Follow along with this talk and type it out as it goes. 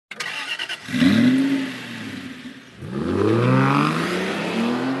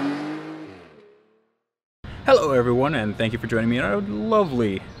Hello everyone, and thank you for joining me on a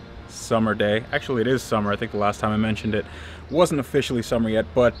lovely summer day. Actually, it is summer. I think the last time I mentioned it wasn't officially summer yet,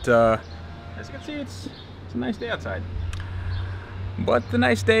 but as you can see, it's a nice day outside. But the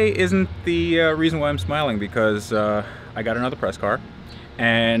nice day isn't the reason why I'm smiling, because I got another press car,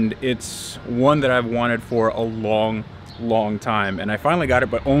 and it's one that I've wanted for a long time, and I finally got it,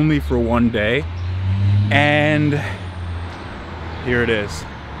 but only for one day, and here it is.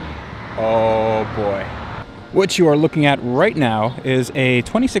 Oh boy. What you are looking at right now is a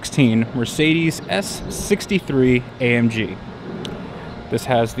 2016 Mercedes S63 AMG. This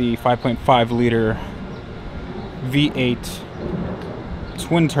has the 5.5 liter V8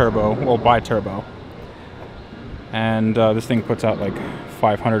 twin turbo, well, bi-turbo. And this thing puts out like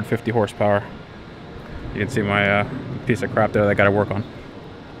 550 horsepower. You can see my piece of crap there that I gotta work on.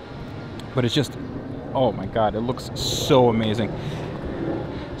 But it's just, oh my God, it looks so amazing.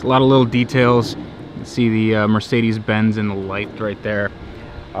 There's a lot of little details. See the Mercedes-Benz in the light right there.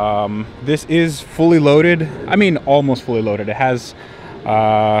 This is fully loaded. I mean, almost fully loaded. It has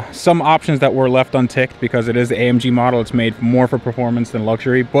some options that were left unticked because it is the AMG model. It's made more for performance than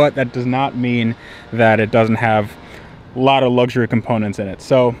luxury, but that does not mean that it doesn't have a lot of luxury components in it.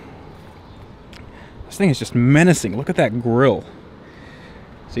 So this thing is just menacing. Look at that grille.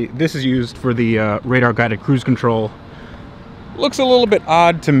 See, this is used for the radar guided cruise control. Looks a little bit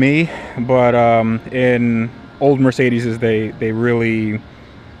odd to me, but in old Mercedes they really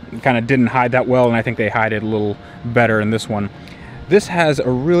kind of didn't hide that well, and I think they hide it a little better in this one. This has a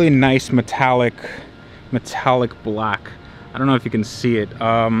really nice metallic black. I don't know if you can see it.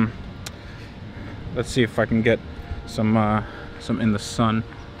 Let's see if I can get some in the sun.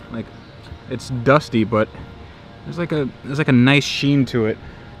 Like, it's dusty, but there's like a nice sheen to it,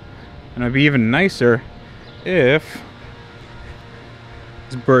 and it'd be even nicer if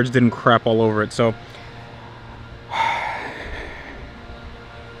birds didn't crap all over it. So I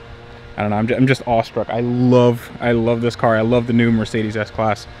don't know, I'm just awestruck. I love this car. I love the new Mercedes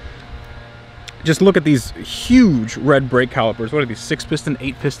S-Class. Just look at these huge red brake calipers. What are these, 6-piston,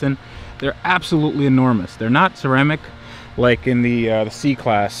 8-piston? They're absolutely enormous. They're not ceramic like in the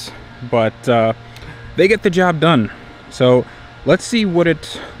C-Class, but they get the job done. So let's see what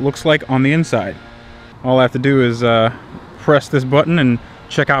it looks like on the inside. All I have to do is press this button and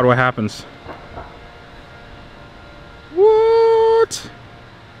check out what happens. What?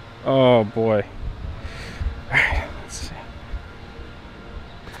 Oh boy. Alright, let's see.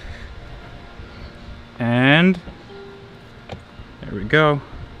 And there we go.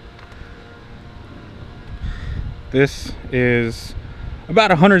 This is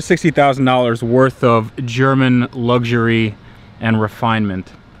about $160,000 worth of German luxury and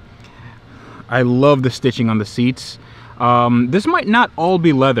refinement. I love the stitching on the seats. This might not all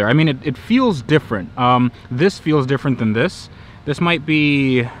be leather. I mean, it feels different. This feels different than this. This might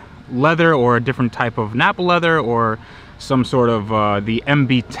be leather, or a different type of Nappa leather, or some sort of the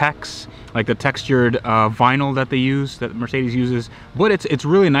MB Tex, like the textured vinyl that they use, that Mercedes uses. But it's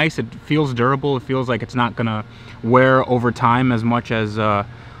really nice. It feels durable. It feels like it's not gonna wear over time as much as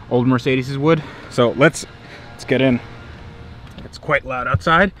old Mercedes would. So let's get in. It's quite loud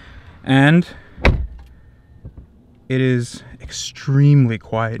outside, and it is extremely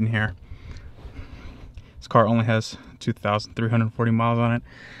quiet in here. This car only has 2,340 miles on it.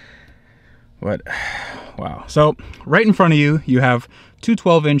 But, wow. So, right in front of you, you have two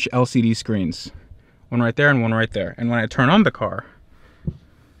 12-inch LCD screens. One right there and one right there. And when I turn on the car,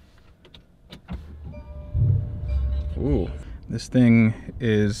 ooh, this thing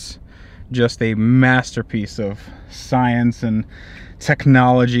is just a masterpiece of science and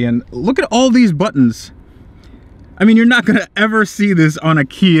technology. And look at all these buttons. I mean, you're not gonna ever see this on a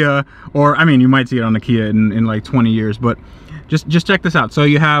Kia, or I mean, you might see it on a Kia in like 20 years, but just check this out. So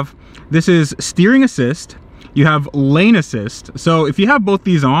you have, this is steering assist, you have lane assist. So if you have both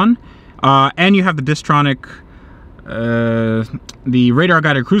these on, and you have the Distronic, the radar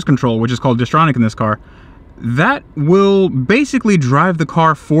guided cruise control, which is called Distronic in this car, that will basically drive the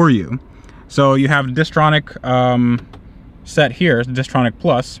car for you. So you have Distronic set here, Distronic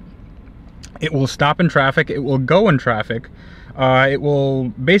Plus. It will stop in traffic, it will go in traffic, it will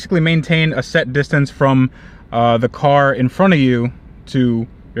basically maintain a set distance from the car in front of you to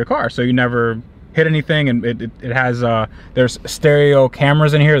your car, so you never hit anything. And it has, there's stereo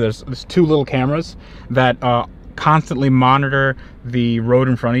cameras in here. There's two little cameras that constantly monitor the road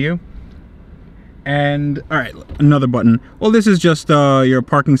in front of you. And, alright, another button. Well, this is just your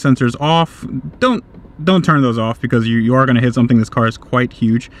parking sensors off. Don't turn those off, because you are going to hit something. This car is quite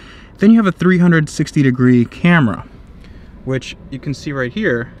huge. Then you have a 360-degree camera, which you can see right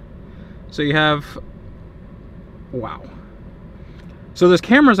here. So you have Wow. So there's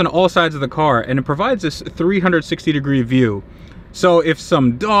cameras on all sides of the car, and it provides this 360-degree view. So if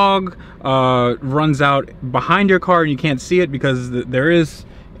some dog runs out behind your car and you can't see it because there is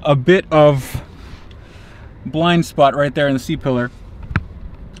a bit of blind spot right there in the C-pillar,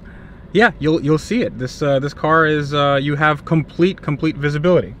 yeah, you'll see it. This car is you have complete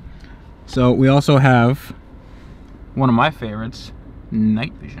visibility. So we also have one of my favorites,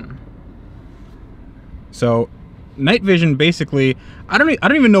 night vision. So night vision, basically, I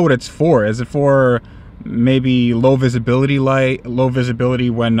don't even know what it's for. Is it for maybe low visibility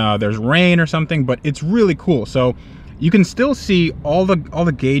when there's rain or something? But it's really cool. So you can still see all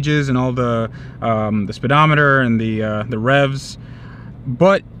the gauges and all the speedometer and the revs,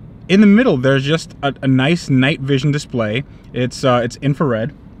 but in the middle there's just a nice night vision display. It's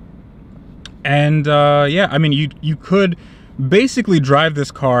infrared, and yeah, I mean you could basically drive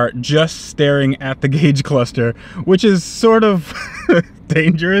this car just staring at the gauge cluster, which is sort of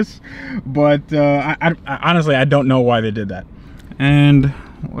dangerous, but I honestly, I don't know why they did that. And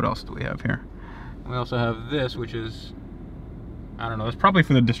what else do we have here? We also have this, which is, I don't know, it's probably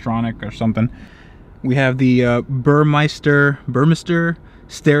for the Distronic or something. We have the Burmester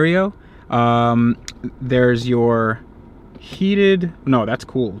stereo. There's your heated, no, that's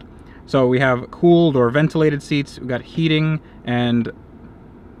cooled. So we have cooled or ventilated seats. We've got heating, and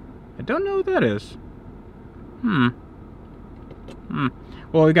I don't know what that is.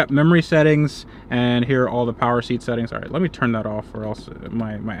 Well, we got memory settings, and here are all the power seat settings. All right, let me turn that off, or else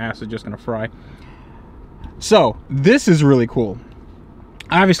my ass is just gonna fry. So this is really cool.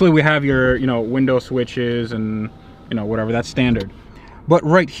 Obviously, we have your window switches and whatever, that's standard. But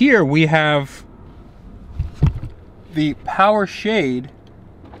right here we have the power shade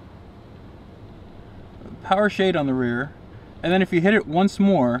on the rear, and then if you hit it once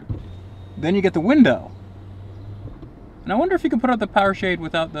more, then you get the window. And I wonder if you can put up the power shade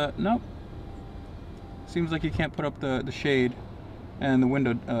without the, nope. Seems like you can't put up the shade and the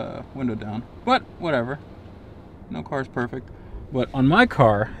window down, but whatever. No car's perfect. But on my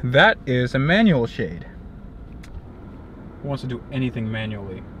car, that is a manual shade. Who wants to do anything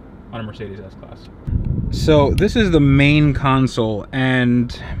manually on a Mercedes S-Class? So this is the main console,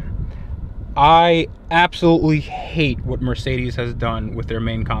 and I absolutely hate what Mercedes has done with their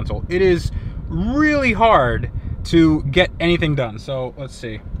main console. It is really hard to get anything done. So let's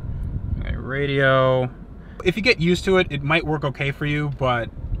see. Okay, radio. If you get used to it, it might work okay for you, but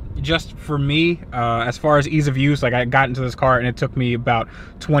just for me, as far as ease of use, like I got into this car and it took me about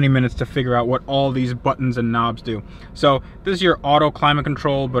 20 minutes to figure out what all these buttons and knobs do. So this is your auto climate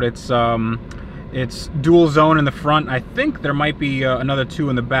control, but it's dual zone in the front. I think there might be another 2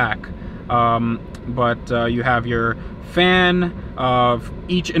 in the back. But you have your fan.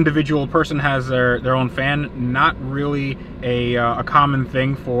 Each individual person has their own fan. Not really a common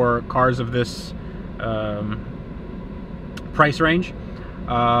thing for cars of this price range.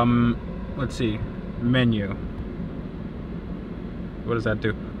 Let's see, menu. What does that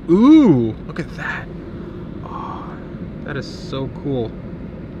do? Ooh, look at that. Oh, that is so cool.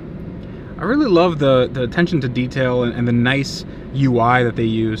 I really love the attention to detail and the nice UI that they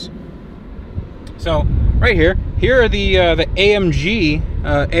use. So right here are the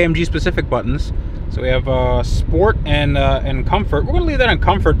AMG-specific buttons. So we have Sport and Comfort. We're gonna leave that on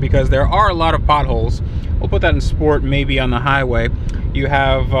Comfort because there are a lot of potholes. We'll put that in Sport, maybe on the highway. You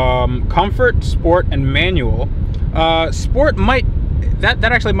have Comfort, Sport, and Manual. Sport that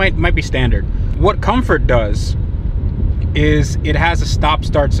actually might be standard. What Comfort does is it has a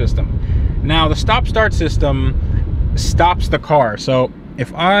stop-start system. Now the stop-start system stops the car. So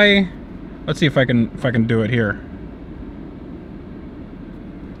if let's see if I can do it here.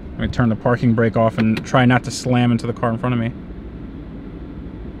 Let me turn the parking brake off and try not to slam into the car in front of me.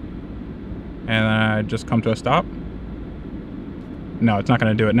 And then I just come to a stop. No, it's not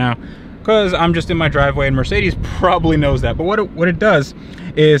going to do it now because I'm just in my driveway, and Mercedes probably knows that. But what it does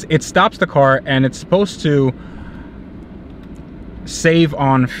is it stops the car, and it's supposed to save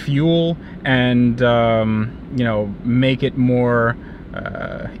on fuel and make it more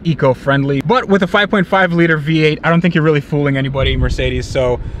eco-friendly. But with a 5.5 liter V8, I don't think you're really fooling anybody, Mercedes.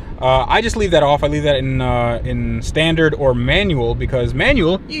 So I just leave that off. I leave that in standard or manual, because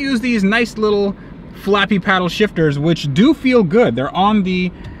manual, you use these nice little flappy paddle shifters, which do feel good. They're on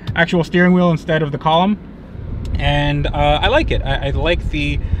the actual steering wheel instead of the column, and I like it. I like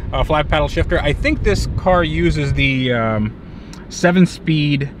the flappy paddle shifter. I think this car uses the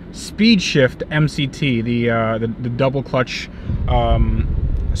 7-speed speed shift MCT, the double clutch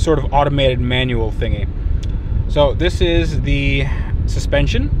sort of automated manual thingy. So this is the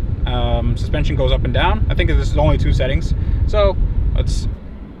suspension. Suspension goes up and down. I think this is only 2 settings. So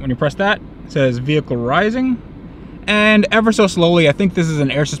when you press that, it says vehicle rising, and ever so slowly, I think this is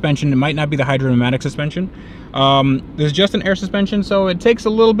an air suspension. It might not be the hydrodynamic suspension. This is just an air suspension, so it takes a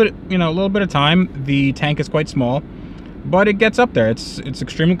little bit, a little bit of time. The tank is quite small, but it gets up there. It's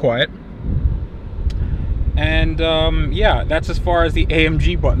extremely quiet. And yeah, that's as far as the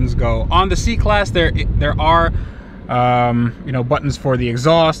AMG buttons go. On the C-Class, there are buttons for the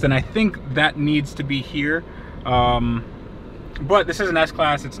exhaust, and I think that needs to be here. But this is an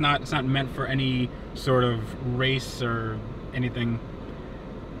S-Class. It's not meant for any sort of race or anything,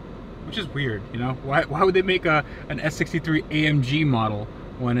 which is weird. Why would they make an S63 AMG model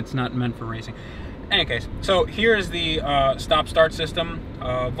when it's not meant for racing? In any case, so here's the stop-start system,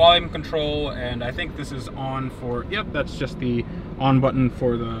 volume control, and I think this is on for, yep, that's just the on button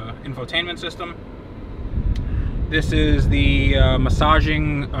for the infotainment system. This is the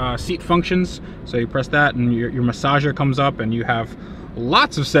massaging seat functions. So you press that and your massager comes up, and you have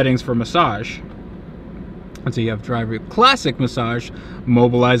lots of settings for massage. And so you have driver classic massage,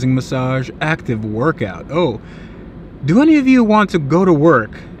 mobilizing massage, active workout. Oh, do any of you want to go to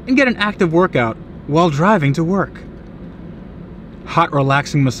work and get an active workout while driving to work? Hot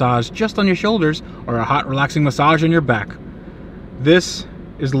relaxing massage just on your shoulders, or a hot relaxing massage on your back. This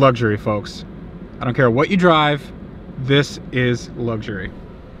is luxury, folks. I don't care what you drive, this is luxury.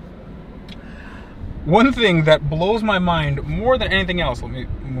 One thing that blows my mind more than anything else, let me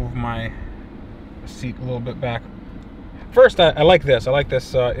move my seat a little bit back. First, I like this. I like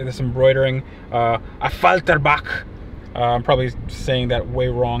this this embroidering, a Falterbach. I'm probably saying that way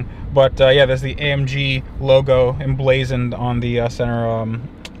wrong, but yeah, there's the AMG logo emblazoned on the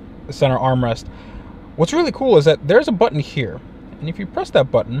center armrest. What's really cool is that there's a button here, and if you press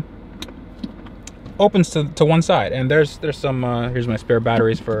that button, opens to one side, and there's some here's my spare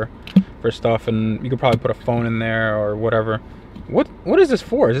batteries for stuff, and you could probably put a phone in there or whatever. What is this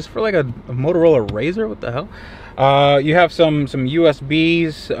for? Is this for like a Motorola Razr? What the hell? You have some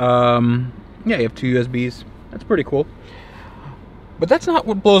USBs. Yeah, you have 2 USBs. That's pretty cool. But that's not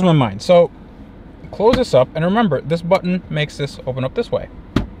what blows my mind. So close this up, and remember, this button makes this open up this way.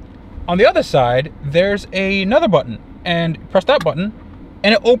 On the other side, there's another button, and press that button,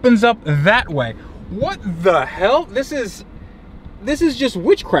 and it opens up that way. What the hell? This is just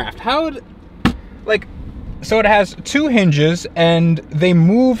witchcraft. How, like, so it has 2 hinges, and they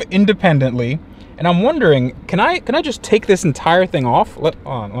move independently. And I'm wondering, can I just take this entire thing off? Let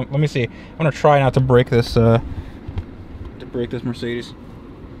me see. I'm gonna try not to break this. Mercedes.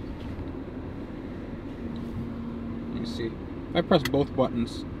 You see, if I press both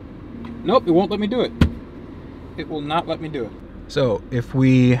buttons, nope, it won't let me do it. It will not let me do it. So if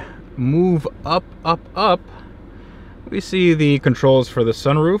we move up, we see the controls for the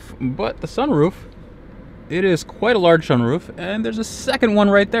sunroof, but the sunroof, it is quite a large sunroof, and there's a second one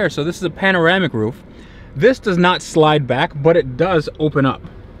right there. So this is a panoramic roof. This does not slide back, but it does open up.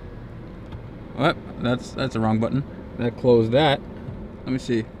 What? That's the wrong button. That closed that. Let me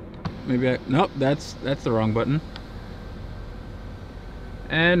see. Maybe nope, that's the wrong button.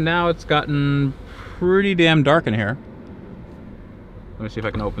 And now it's gotten pretty damn dark in here. Let me see if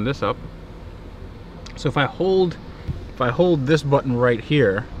I can open this up. So if I hold this button right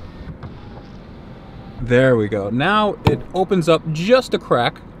here, there we go. Now it opens up just a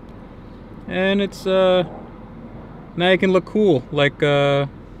crack, and it's now you can look cool, like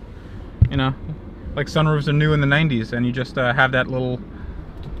like sunroofs are new in the 90s, and you just have that little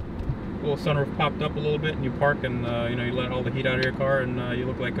sunroof popped up a little bit, and you park, and you let all the heat out of your car, and you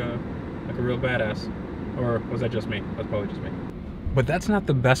look like a real badass. Or was that just me? That's probably just me. But that's not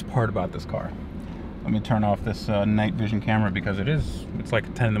the best part about this car. Let me turn off this night vision camera, because it's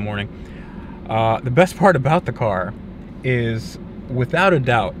like 10 in the morning. The best part about the car is, without a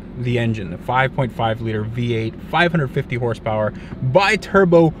doubt, the engine. The 5.5 liter V8, 550 horsepower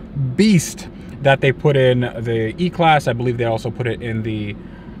bi-turbo beast that they put in the E-Class. I believe they also put it in the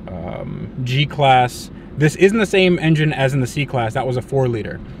G-Class. This isn't the same engine as in the C-Class. That was a 4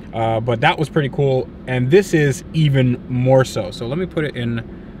 liter. But that was pretty cool, and this is even more so. So let me put it in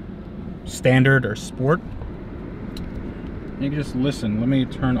standard or sport. You can just listen. Let me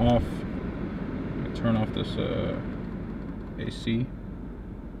turn off this AC,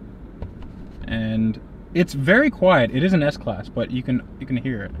 and it's very quiet. It is an S-Class, but you can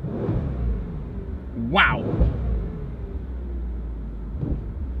hear it. Wow,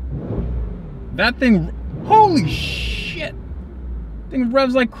 that thing, holy shit, thing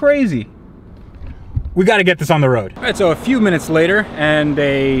revs like crazy. We got to get this on the road. All right, so a few minutes later, and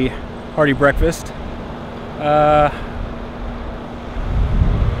a hearty breakfast.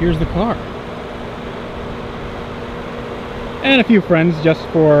 here's the car. And a few friends just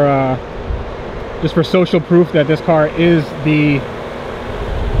for social proof that this car is the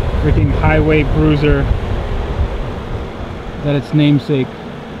freaking highway cruiser that its namesake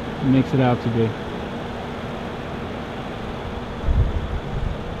makes it out to be.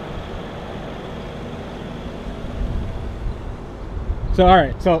 So all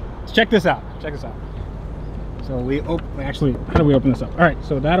right, so check this out. Check this out. So we actually, how do we open this up? All right,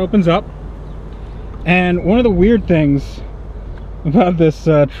 so that opens up, and one of the weird things about this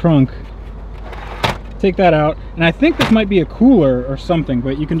trunk, take that out, and I think this might be a cooler or something,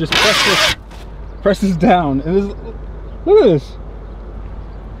 but you can just press this down, and look at this.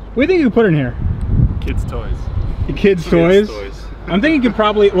 What do you think you can put in here? Kids' toys. Kids' toys? I'm thinking you could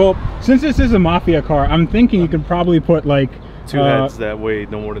probably, well, since this is a mafia car, I'm thinking you could probably put like two heads that weigh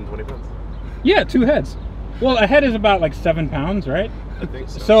no more than 20 pounds. Yeah, 2 heads. Well, a head is about like 7 pounds, right? I think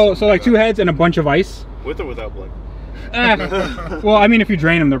so. So like 2 heads and a bunch of ice. With or without blood? Well, I mean, if you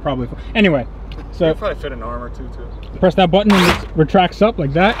drain them, they're probably fine. Anyway, so you probably fit an arm or two too. Press that button and it retracts up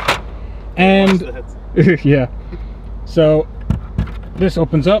like that. And yeah. So this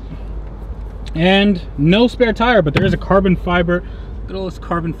opens up, and no spare tire, but there is a carbon fiber. Look at all this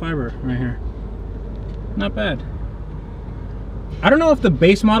carbon fiber right here. Not bad. I don't know if the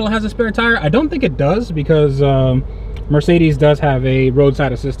base model has a spare tire. I don't think it does, because Mercedes does have a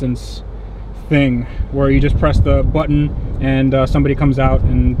roadside assistance thing where you just press the button and somebody comes out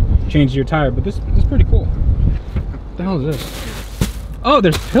and changes your tire. But this is pretty cool. What the hell is this? Oh,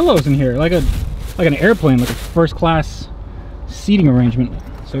 there's pillows in here, like an airplane, like a first class seating arrangement.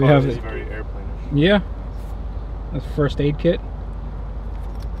 So we have it. Very airplane. Yeah, that's first aid kit.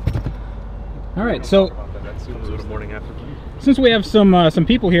 All right, so since we have some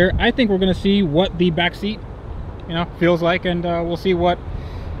people here, I think we're gonna see what the back seat, feels like, and we'll see what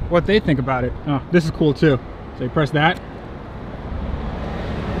they think about it. Oh, this is cool too. So you press that.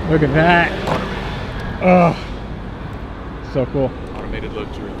 Look at that. Oh, so cool. Automated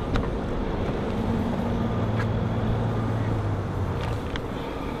luxury.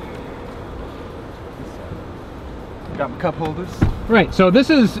 Got my cup holders. Right, so this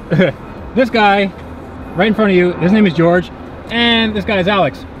is this guy right in front of you. His name is George, and this guy is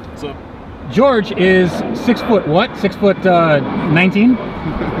Alex. What's up? George is 6 foot what? 6 foot 19?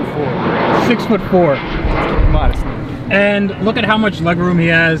 6'4". Modest. And look at how much legroom he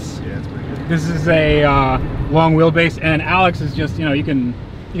has. Yeah, it's pretty good. This is a long wheelbase, and Alex is just, you can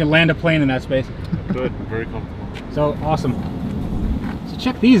land a plane in that space. Good, very comfortable. So awesome. So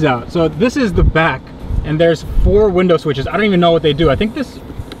check these out. So this is the back, and there's 4 window switches. I don't even know what they do. I think this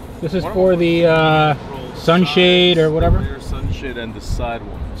is for the sunshade or whatever. Rear sunshade and the side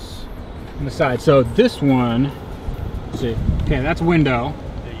ones. On the side. So this one, let's see. Okay, that's window.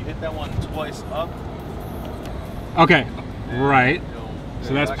 Yeah, you hit that one twice up. Okay, right.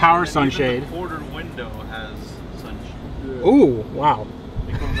 So that's power sunshade. The quarter window has sunshade. Ooh, wow.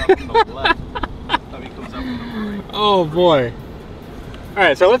 It comes out from the left. I mean, it comes out from the right. Oh boy. All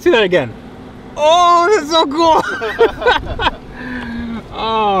right, so let's do that again. Oh, that's so cool.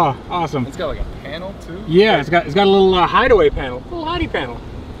 Oh, awesome. It's got like a panel too. Yeah, it's got a little hideaway panel, a little hidey panel.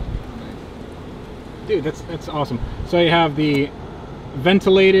 Dude, that's awesome. So you have the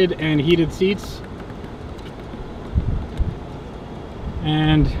ventilated and heated seats,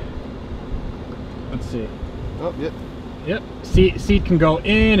 and let's see. Oh, yep. Yep. Seat can go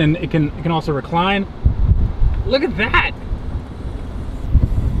in, and it can also recline. Look at that.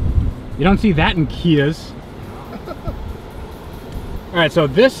 You don't see that in Kias. All right, so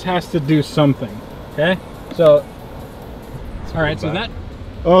this has to do something. Okay, so all right, so that.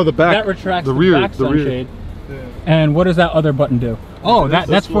 Oh, the back. That retracts the rear, back sunshade. Yeah. And what does that other button do? Oh,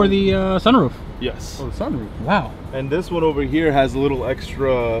 that's for the sunroof. Yes. Oh, the sunroof. Wow. And this one over here has a little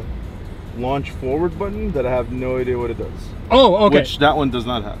extra launch forward button that I have no idea what it does. Oh, okay. Which that one does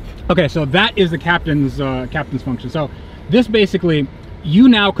not have. Okay, so that is the captain's function. So this basically, you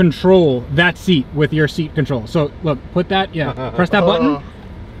now control that seat with your seat control. So look, put that, yeah, press that button.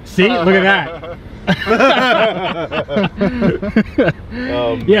 See, look at that.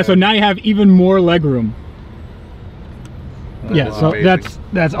 Yeah, so now you have even more legroom. Yeah, so amazing.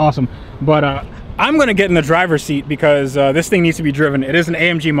 that's awesome. But I'm gonna get in the driver's seat because this thing needs to be driven. It is an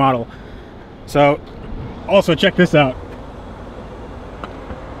AMG model. So also check this out.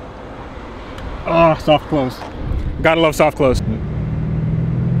 Oh, soft close. Gotta love soft close.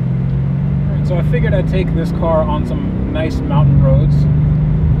 Alright, so I figured I'd take this car on some nice mountain roads.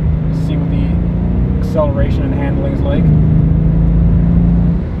 See what the acceleration and handling is like.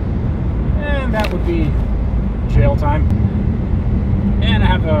 And that would be jail time. And I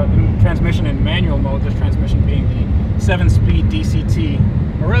have have a transmission in manual mode, this transmission being the 7-speed DCT,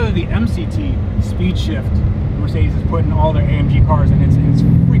 or rather the MCT speed shift Mercedes has put in all their AMG cars, and it's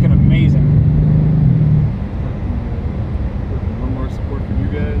freaking amazing. Lumbar support for you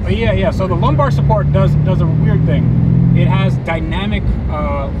guys? Oh, yeah. So the lumbar support does a weird thing. It has dynamic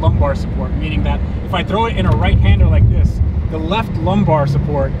lumbar support, meaning that if I throw it in a right-hander like this, the left lumbar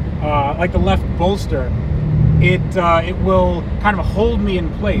support, like the left bolster, it will kind of hold me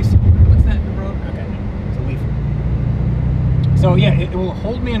in place. What's that in the road? Okay, it's a leaf. So yeah, it will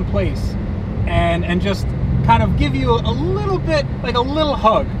hold me in place and just kind of give you a little bit, like a little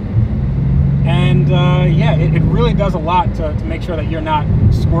hug. And yeah, it really does a lot to make sure that you're not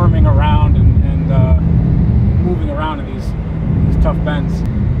squirming around and moving around in these tough bends.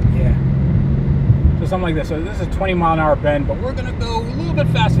 Yeah. So something like this. So this is a 20-mile-an-hour bend, but we're gonna go a little bit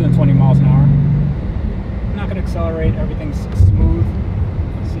faster than 20 miles an hour. I'm not gonna accelerate. Everything's smooth.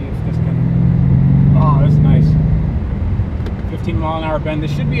 Let's see if this can. Oh, this is nice. 15-mile-an-hour bend.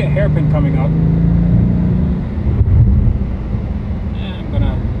 This should be a hairpin coming up. And I'm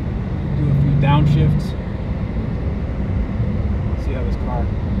gonna do a few downshifts. See how this car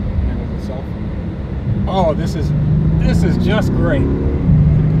handles itself. Oh, this is just great.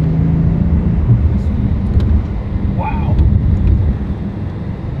 Wow.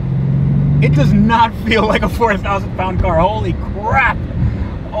 It does not feel like a 4,000-pound car. Holy crap.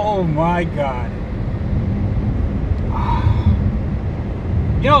 Oh my God.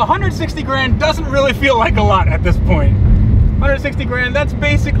 You know, 160 grand doesn't really feel like a lot at this point. 160 grand, that's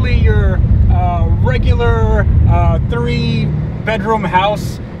basically your regular 3-bedroom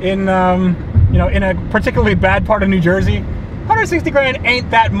house in, you know, in a particularly bad part of New Jersey. 160 grand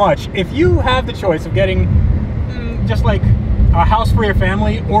ain't that much. If you have the choice of getting just like a house for your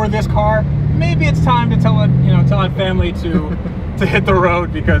family or this car, maybe it's time to tell that family to hit the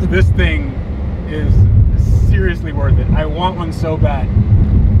road, because this thing is seriously worth it. I want one so bad.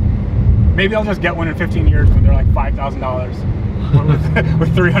 Maybe I'll just get one in 15 years when they're like $5,000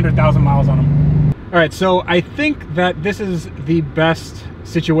 with 300,000 miles on them. All right, so I think that this is the best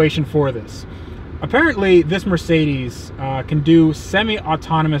situation for this. Apparently, this Mercedes can do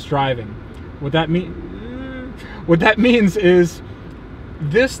semi-autonomous driving. What that means is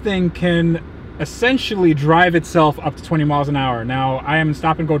this thing can essentially drive itself up to 20 miles an hour. Now, I am in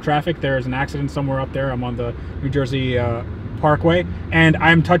stop-and-go traffic. There is an accident somewhere up there. I'm on the New Jersey Parkway, and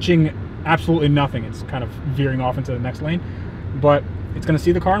I'm touching absolutely nothing. It's kind of veering off into the next lane, but it's going to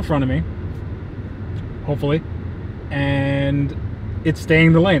see the car in front of me, hopefully, and it's staying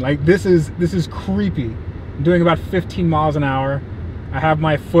in the lane. Like, this is creepy. I'm doing about 15 miles an hour. I have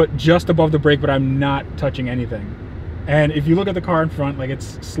my foot just above the brake, but I'm not touching anything. And if you look at the car in front, like,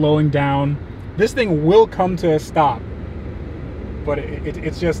 it's slowing down. This thing will come to a stop, but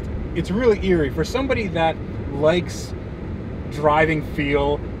it's really eerie for somebody that likes driving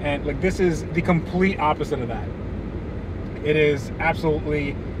feel, and like, this is the complete opposite of that. It is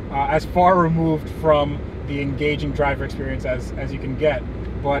absolutely as far removed from the engaging driver experience as you can get,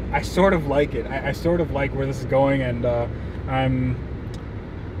 but I sort of like it. I sort of like where this is going, and I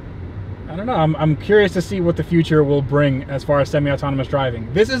don't know, I'm curious to see what the future will bring as far as semi-autonomous driving.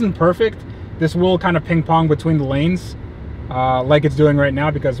 This isn't perfect. This will kind of ping pong between the lanes like it's doing right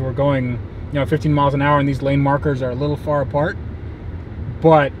now, because we're going 15 miles an hour and these lane markers are a little far apart,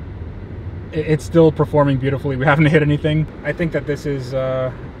 but it's still performing beautifully. We haven't hit anything. I think that this is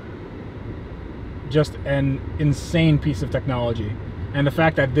just an insane piece of technology, and the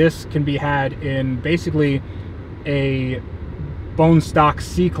fact that this can be had in basically a bone stock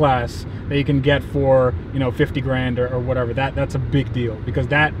C-Class that you can get for 50 grand or whatever, that's a big deal, because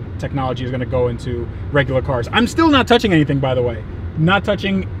that technology is going to go into regular cars. I'm still not touching anything, by the way. Not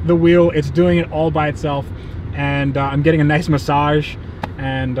touching the wheel. It's doing it all by itself, and I'm getting a nice massage,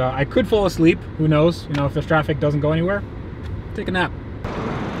 and I could fall asleep. Who knows? If this traffic doesn't go anywhere, take a nap.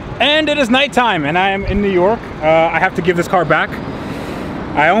 And it is nighttime, and I am in New York. I have to give this car back.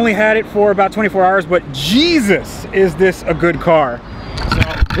 I only had it for about 24 hours, but Jesus, is this a good car.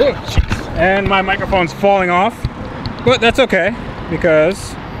 So, and my microphone's falling off, but that's okay,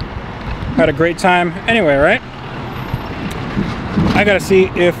 because I had a great time anyway, right? I gotta see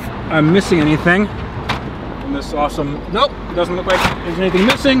if I'm missing anything from this awesome. Nope, it doesn't look like there's anything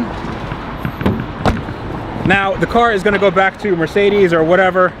missing. Now, the car is gonna go back to Mercedes or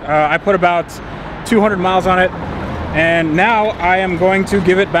whatever. I put about 200 miles on it, and now I am going to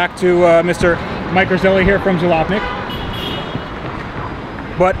give it back to Mr. Mike Roselli here from Jalopnik.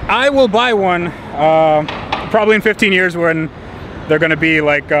 But I will buy one probably in 15 years when they're gonna be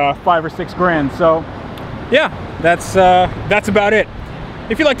like 5 or 6 grand. So yeah, that's about it.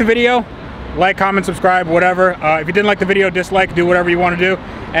 if you liked the video, like, comment, subscribe, whatever. If you didn't like the video, dislike, do whatever you want to do.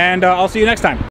 And I'll see you next time.